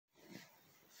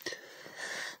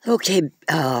Okay,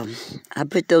 I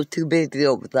put those two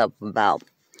videos up about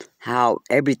how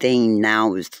everything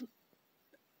now is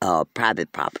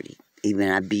private property. Even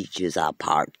our beaches, our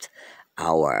parks,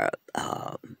 our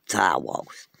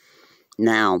sidewalks.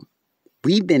 Now,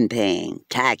 we've been paying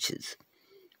taxes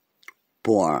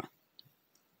for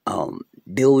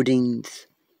buildings,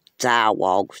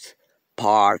 sidewalks,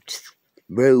 parks,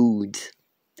 roads,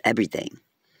 everything.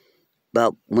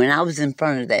 But when I was in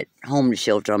front of that homeless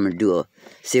shelter, I'm going to do a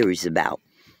series about,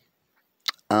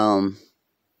 the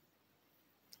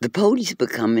police would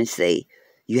come and say,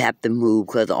 you have to move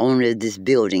because the owner of this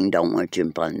building don't want you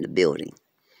in front of the building.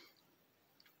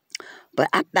 But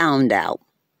I found out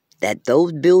that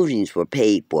those buildings were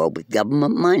paid for with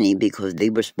government money because they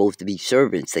were supposed to be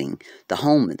servicing the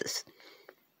homeless.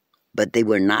 But they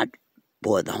were not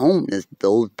for the homeless.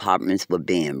 Those apartments were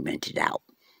being rented out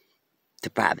to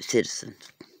private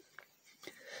citizens.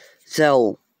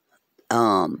 So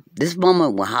this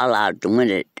woman will holler out the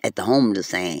window at the homeless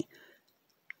saying,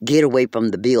 get away from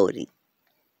the building.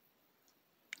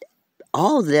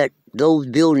 All those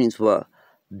buildings were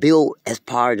built as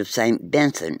part of St.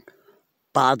 Vincent,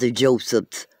 Father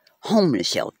Joseph's homeless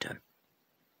shelter.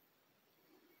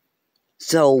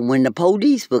 So when the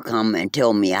police would come and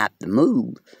tell me I have to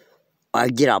move or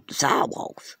get off the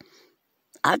sidewalks,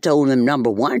 I told them, number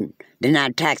one, they're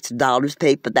not tax dollars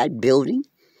paid for that building.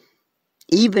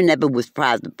 Even if it was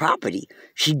private property,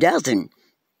 she doesn't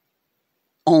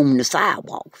own the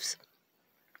sidewalks.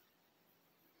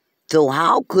 So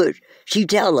how could she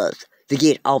tell us to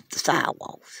get off the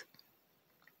sidewalks?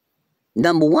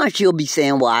 Number one, she'll be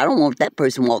saying, well, I don't want that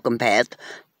person walking past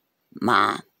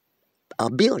my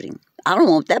building. I don't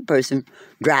want that person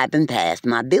driving past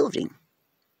my building.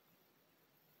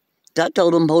 So I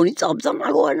told them police officers, I'm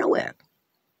not going nowhere.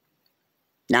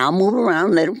 Now I'll move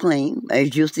around, let them claim,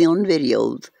 as you'll see on the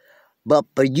videos. But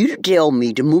for you to tell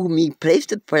me to move me place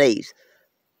to place,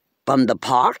 from the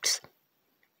parks,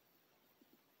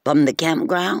 from the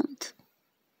campgrounds,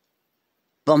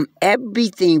 from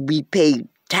everything we paid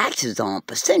taxes on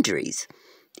for centuries,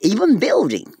 even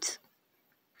buildings,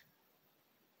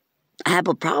 I have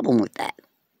a problem with that.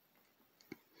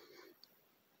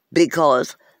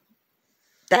 Because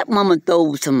that woman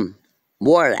threw some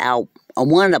water out, or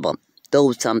one of them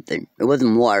threw something, it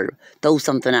wasn't water, threw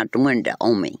something out the window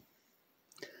on me.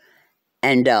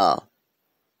 And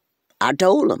I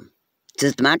told him,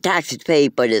 since my taxes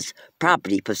paid for this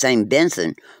property for St.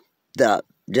 Vincent, for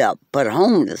the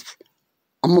homeless,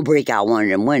 I'm going to break out one of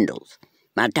them windows.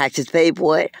 My taxes paid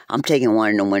for it, I'm taking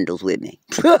one of them windows with me.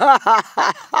 But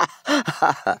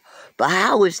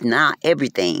how is not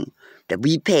everything that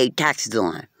we paid taxes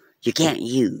on, you can't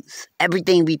use?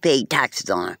 Everything we paid taxes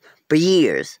on for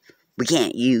years, we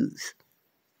can't use.